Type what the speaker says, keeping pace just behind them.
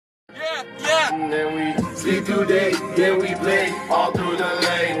And then we sleep through day, then we play all through the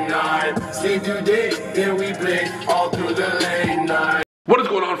late night. Sleep through day, then we play all through the late night. What is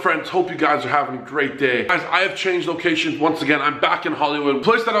going on, friends? Hope you guys are having a great day. Guys, I have changed locations once again. I'm back in Hollywood. The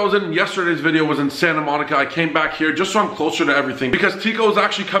place that I was in yesterday's video was in Santa Monica. I came back here just so I'm closer to everything because Tico is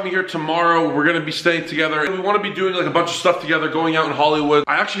actually coming here tomorrow. We're gonna be staying together and we want to be doing like a bunch of stuff together, going out in Hollywood.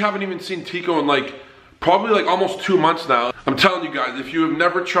 I actually haven't even seen Tico in probably almost 2 months now. I'm telling you guys, if you have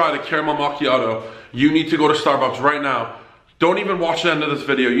never tried a caramel macchiato, you need to go to Starbucks right now. Don't even watch the end of this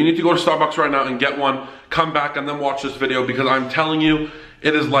video. You need to go to Starbucks right now and get one, come back and then watch this video because I'm telling you,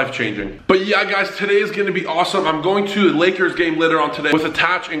 it is life-changing. But yeah, guys, today is gonna be awesome. I'm going to a Lakers game later on today with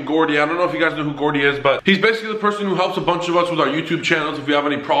Attach and Gordy. I don't know if you guys know who Gordy is, but he's basically the person who helps a bunch of us with our YouTube channels. If we have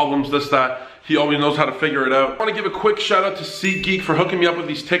any problems, this, that, he always knows how to figure it out. I wanna give a quick shout out to SeatGeek for hooking me up with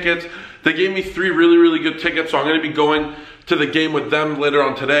these tickets. They gave me 3 really good tickets, so I'm gonna be going to the game with them later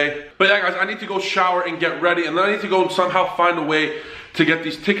on today. But yeah, guys, I need to go shower and get ready, and then I need to go and somehow find a way to get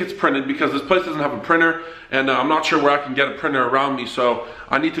these tickets printed because this place doesn't have a printer, and I'm not sure where I can get a printer around me, so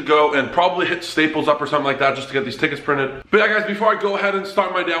I need to go and probably hit Staples up or something like that just to get these tickets printed. But yeah, guys, before I go ahead and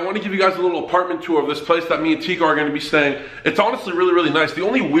start my day, I want to give you guys a little apartment tour of this place that me and Tico are going to be staying. It's honestly really nice. The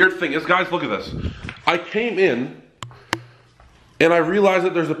only weird thing is, guys, look at this. I came in and I realized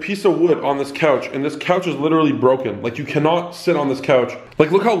that there's a piece of wood on this couch, and this couch is literally broken. Like, you cannot sit on this couch.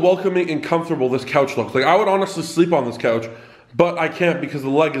 Like, look how welcoming and comfortable this couch looks. Like, I would honestly sleep on this couch, but I can't because the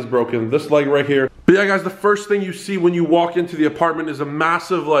leg is broken. This leg right here. But yeah, guys, the first thing you see when you walk into the apartment is a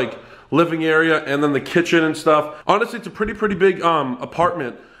massive, living area, and then the kitchen and stuff. Honestly, it's a pretty big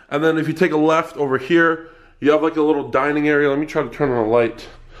apartment. And then if you take a left over here, you have a little dining area. Let me try to turn on a light.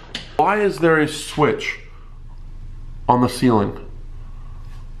 Why is there a switch on the ceiling?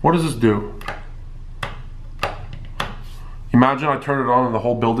 What does this do? Imagine I turned it on and the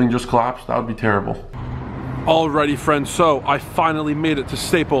whole building just collapsed. That would be terrible. Alrighty, friends, so I finally made it to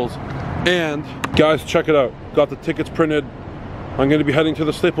Staples. And guys, check it out. Got the tickets printed. I'm gonna be heading to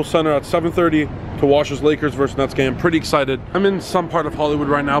the Staples Center at 7:30 to watch this Lakers versus Nets game. Pretty excited. I'm in some part of Hollywood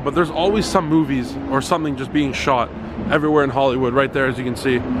right now, but there's always some movies or something just being shot everywhere in Hollywood. Right there, as you can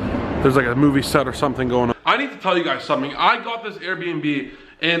see, there's like a movie set or something going on. I need to tell you guys something. I got this Airbnb,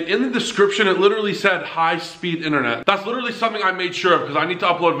 and in the description, it literally said high-speed internet. That's literally something I made sure of because I need to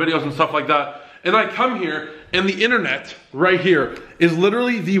upload videos and stuff like that. And I come here, and the internet right here is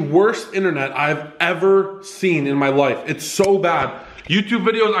literally the worst internet I've ever seen in my life. It's so bad. YouTube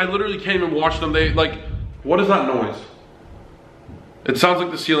videos, I literally can't even watch them. What is that noise? It sounds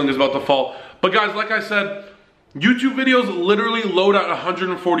like the ceiling is about to fall. But guys, like I said, YouTube videos literally load at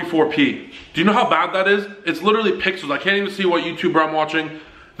 144p. Do you know how bad that is? It's literally pixels. I can't even see what YouTuber I'm watching.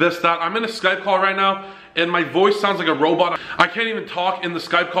 This, that. I'm in a Skype call right now, and my voice sounds like a robot. I can't even talk in the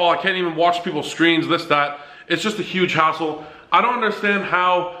Skype call. I can't even watch people's screens, this, that. It's just a huge hassle. I don't understand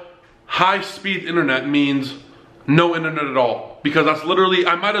how high-speed internet means no internet at all. Because that's literally,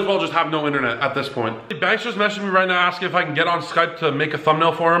 I might as well just have no internet at this point. Banks just messaged me right now asking if I can get on Skype to make a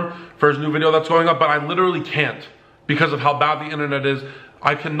thumbnail for him for his new video that's going up, but I literally can't because of how bad the internet is.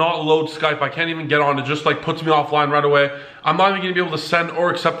 I cannot load Skype. I can't even get on. It just puts me offline right away. I'm not even gonna be able to send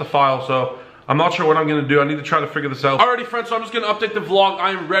or accept the file, so I'm not sure what I'm gonna do. I need to try to figure this out. Alrighty, friends, so I'm just gonna update the vlog.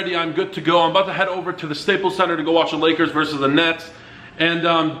 I'm ready, I'm good to go. I'm about to head over to the Staples Center to go watch the Lakers versus the Nets. And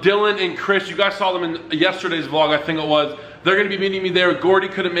Dylan and Chris, you guys saw them in yesterday's vlog, I think it was. They're gonna be meeting me there. Gordy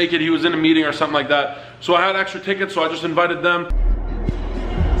couldn't make it, he was in a meeting or something like that. So I had extra tickets, so I just invited them.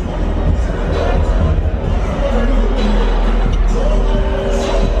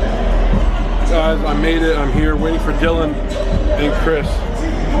 Guys, I made it. I'm here waiting for Dylan and Chris.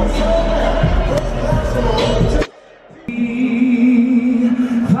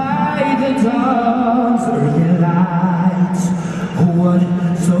 By the dawn's early light, what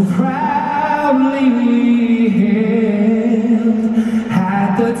so proudly we hailed,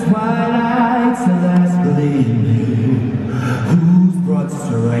 had the twilight's last gleaming, whose broad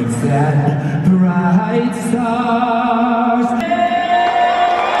stripes and bright stars.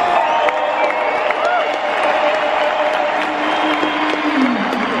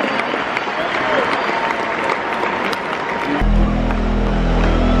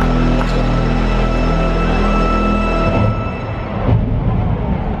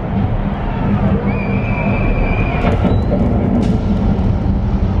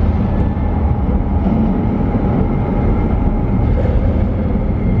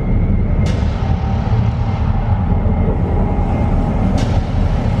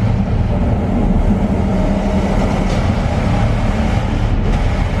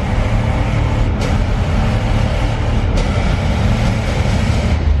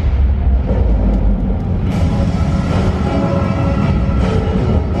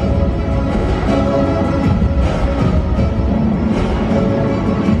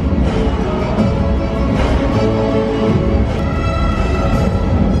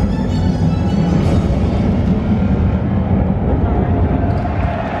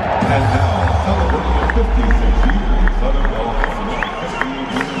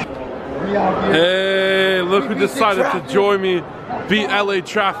 decided to join me, beat LA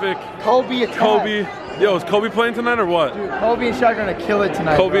traffic. Kobe attack. Kobe. Yo, is Kobe playing tonight or what? Dude, Kobe and Shaq are gonna kill it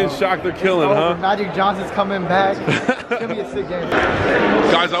tonight. Kobe bro. and Shaq, they're killing, huh? Magic Johnson's coming back. It's gonna be a sick game.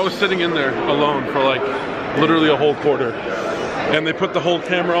 Guys, I was sitting in there alone for like literally a whole quarter. And they put the whole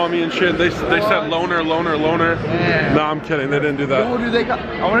camera on me and shit. They said loner, loner, loner. Yeah. No, I'm kidding. They didn't do that. Oh, dude,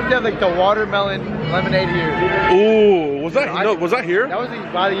 I wonder if they have like the watermelon lemonade here. Ooh, was that was that here? That was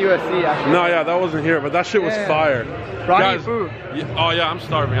by the USC actually. No, yeah, that wasn't here, but that shit was fire. Guys, food. Oh yeah, I'm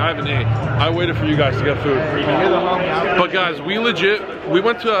starving. I haven't ate. I waited for you guys to get food. But guys, we went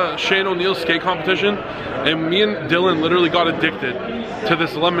to a Shane O'Neal skate competition, and me and Dylan literally got addicted to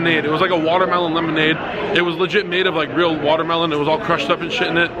this lemonade. It was like a watermelon lemonade. It was legit made of like real watermelon. It was all crushed up and shit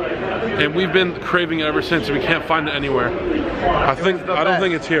in it, and we've been craving it ever since. We can't find it anywhere. I don't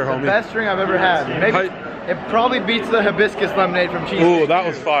think it's here, homie. The best drink I've ever had. Maybe it probably beats the hibiscus lemonade from Cheese. Ooh, that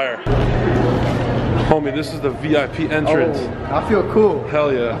was fire. Homie, this is the VIP entrance. Oh, I feel cool.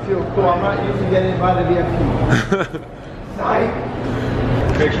 Hell yeah. I feel cool. I'm not usually getting invited to VIP.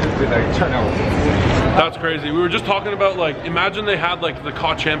 That's crazy. We were just talking about like, imagine they had like the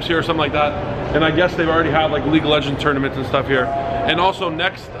COD champs here or something like that. And I guess they've already had like League of Legends tournaments and stuff here. And also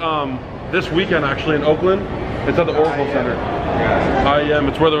next, this weekend actually in Oakland, it's at the Oracle Center.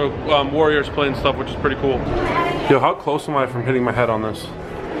 It's where the Warriors play and stuff, which is pretty cool. Yo, how close am I from hitting my head on this?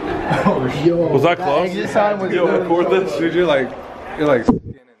 Oh, yo, was that close? Yo, record this. Dude, you're like skinning this.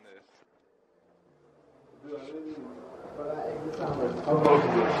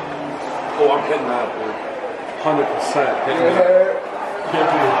 Oh, I'm hitting that, dude. 100% hitting that. Can't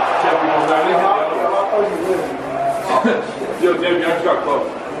be. Yo, Dave, you actually got close.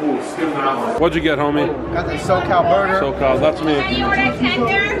 Ooh, skimming that one. What'd you get, homie? Got the SoCal burger. SoCal, that's me. You order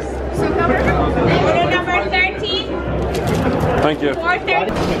tenders, SoCal burger. Order number 13. Thank you.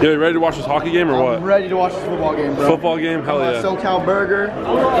 430. Yo, you ready to watch this hockey game or what? I'm ready to watch this football game, bro. Football game? Hell yeah. SoCal burger.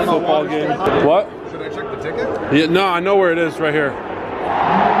 Football game. What? Should I check the ticket? Yeah, no, I know where it is, right here.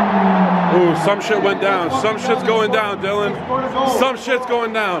 Ooh, some shit went down. Some shit's going down, Dylan. Some shit's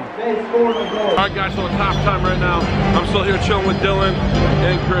going down. Alright guys, so it's halftime right now. I'm still here chilling with Dylan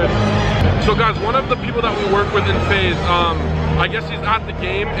and Chris. So guys, one of the people that we work with in FaZe, I guess he's at the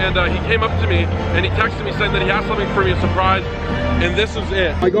game, and he came up to me and he texted me saying that he has something for me, a surprise, and this is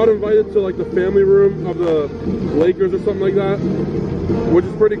it. I got invited to like the family room of the Lakers or something like that, which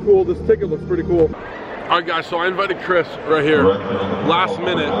is pretty cool. This ticket looks pretty cool. Alright guys, so I invited Chris right here, last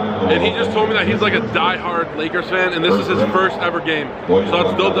minute, and he just told me that he's like a die-hard Lakers fan, and this is his first ever game. So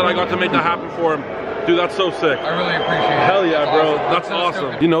that's dope that I got to make that happen for him. Dude, that's so sick. I really appreciate it. Hell yeah, bro. That's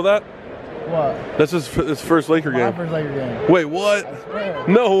awesome. You know that? What? That's his first Laker game. My first Laker game. Wait, what? I swear.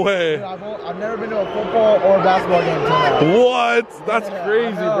 No way. Dude, I've never been to a football or a basketball game until now. What? That's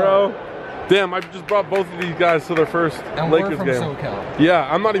crazy, bro. Damn, I just brought both of these guys to their first Lakers game. SoCal. Yeah,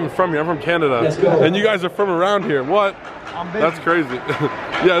 I'm not even from here. I'm from Canada. And you guys are from around here. What? I'm busy. That's crazy.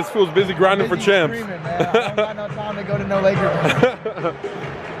 Yeah, this fool's busy grinding for champs. Man. I don't got no time to go to no Lakers game.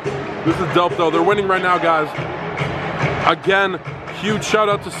 This is dope though. They're winning right now, guys. Again, huge shout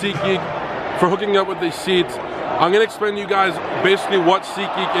out to SeatGeek for hooking up with these seats. I'm gonna explain to you guys basically what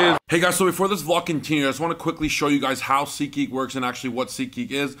SeatGeek is. Hey guys, so before this vlog continues, I just want to quickly show you guys how SeatGeek works and actually what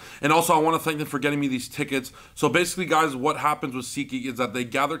SeatGeek is. And also I want to thank them for getting me these tickets. So basically guys, what happens with SeatGeek is that they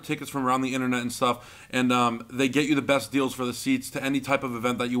gather tickets from around the internet and stuff, and they get you the best deals for the seats to any type of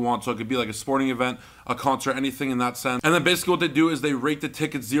event that you want. So it could be like a sporting event, a concert, anything in that sense. And then basically what they do is they rate the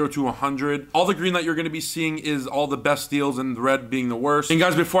tickets 0 to 100. All the green that you're going to be seeing is all the best deals, and the red being the worst. And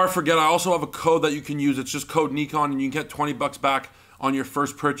guys, before I forget, I also have a code that you can use. It's just code Nikan, and you can get 20 bucks back on your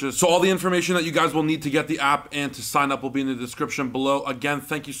first purchase. So all the information that you guys will need to get the app and to sign up will be in the description below. Again,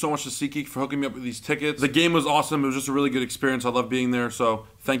 thank you so much to SeatGeek for hooking me up with these tickets. The game was awesome. It was just a really good experience. I love being there. So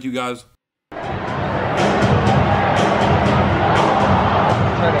thank you guys.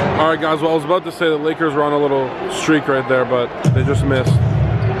 All right, guys. Well, I was about to say the Lakers were on a little streak right there, but they just missed.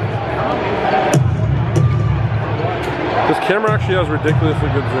 This camera actually has ridiculously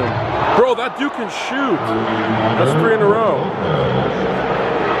good zoom. Bro, that dude can shoot. That's 3 in a row.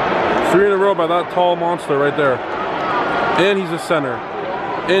 3 in a row by that tall monster right there. And he's a center.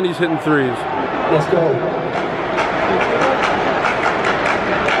 And he's hitting threes. Let's go.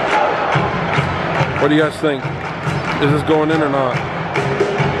 What do you guys think? Is this going in or not?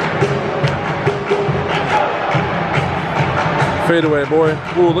 Fade away, boy.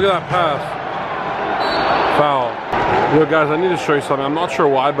 Ooh, look at that pass. Foul. Yo, guys, I need to show you something. I'm not sure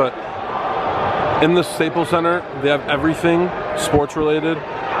why, but in the Staples Center, they have everything sports related,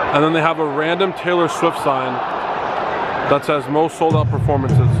 and then they have a random Taylor Swift sign that says most sold out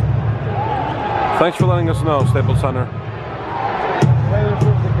performances Thanks for letting us know, Staples Center.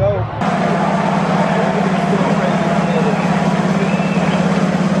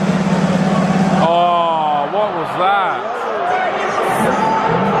 Oh, what was that?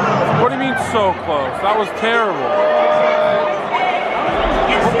 What do you mean so close? That was terrible.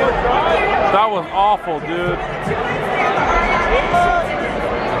 That was awful, dude.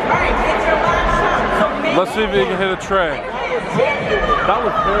 Let's see if he can hit a tray. That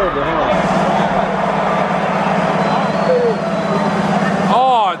was terrible, huh?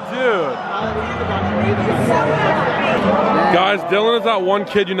 Oh, dude. Guys, Dylan is that one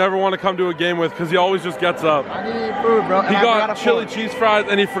kid you never want to come to a game with because he always just gets up. I need food, bro. He got chili cheese fries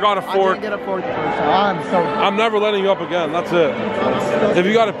and he forgot a fork. I didn't get a fork the first time. I'm never letting you up again. That's it. If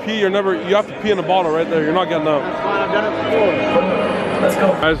you gotta pee, you have to pee in a bottle right there. You're not getting up. That's fine. I've done it before. Let's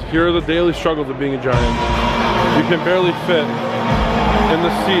go. Guys, here are the daily struggles of being a Giant. You can barely fit in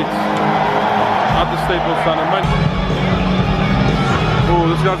the seats at the Staples Center. Ooh,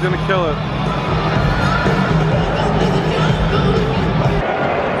 this guy's gonna kill it.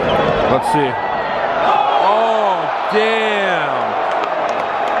 Let's see. Oh, damn.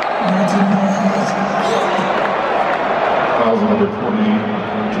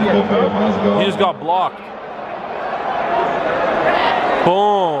 He just got blocked.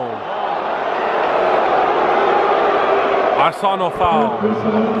 Boom. I saw no foul.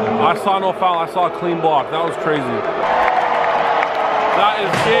 I saw no foul. I saw a clean block. That was crazy. That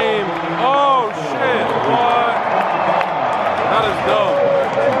is game. Oh, shit. What? That is dope.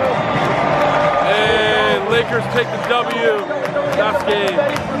 And Lakers take the W. That's game.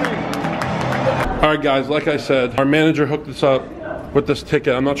 All right, guys, like I said, our manager hooked us up with this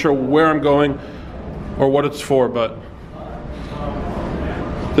ticket. I'm not sure where I'm going or what it's for, but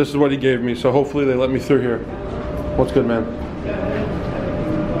this is what he gave me. So hopefully they let me through here. What's good, man?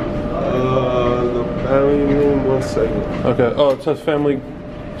 The family room, 1 second. Okay. Oh, it says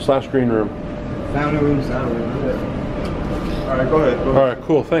family/green room. Family room, sound room. All right, go ahead. All right,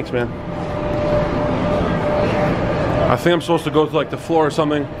 cool. Thanks, man. I think I'm supposed to go to like the floor or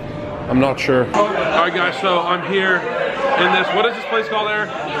something. I'm not sure. All right, guys. So I'm here in this. What is this place called, there?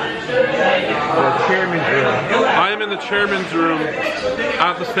 The chairman's room. I am in the chairman's room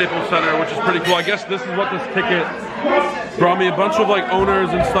at the Staples Center, which is pretty cool. I guess this is what this ticket brought me. A bunch of like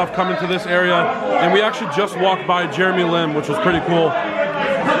owners and stuff coming to this area, and we actually just walked by Jeremy Lim, which was pretty cool.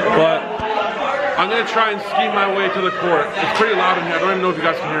 But I'm gonna try and ski my way to the court. It's pretty loud in here. I don't even know if you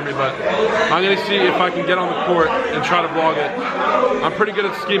guys can hear me, but I'm gonna see if I can get on the court and try to vlog it. I'm pretty good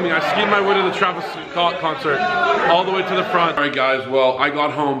at scheming. I skied my way to the Travis Scott concert, all the way to the front. All right, guys, well, I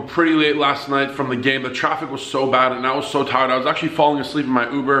got home pretty late last night from the game. The traffic was so bad and I was so tired. I was actually falling asleep in my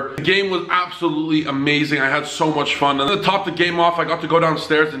Uber. The game was absolutely amazing. I had so much fun. And to top the game off, I got to go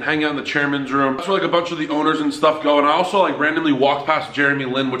downstairs and hang out in the chairman's room. That's where like a bunch of the owners and stuff go. And I also like randomly walked past Jeremy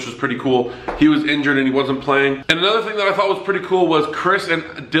Lin, which was pretty cool. He was injured and he wasn't playing. And another thing that I thought was pretty cool was Chris and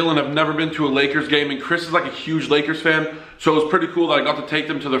Dylan have never been to a Lakers game, and Chris is like a huge Lakers fan, so it was pretty cool that I got to take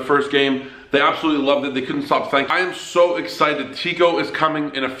them to their first game. They absolutely loved it. They couldn't stop thanking. I am so excited. Tico is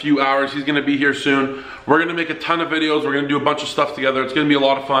coming in a few hours. He's gonna be here soon. We're gonna make a ton of videos. We're gonna do a bunch of stuff together. It's gonna be a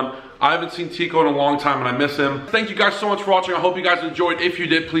lot of fun. I haven't seen Tico in a long time and I miss him. Thank you guys so much for watching. I hope you guys enjoyed. If you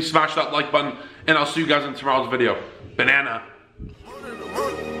did, please smash that like button, and I'll see you guys in tomorrow's video. Banana.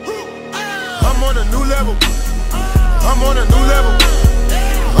 I'm on a new level. I'm on a new level.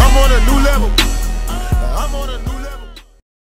 I'm on a new level.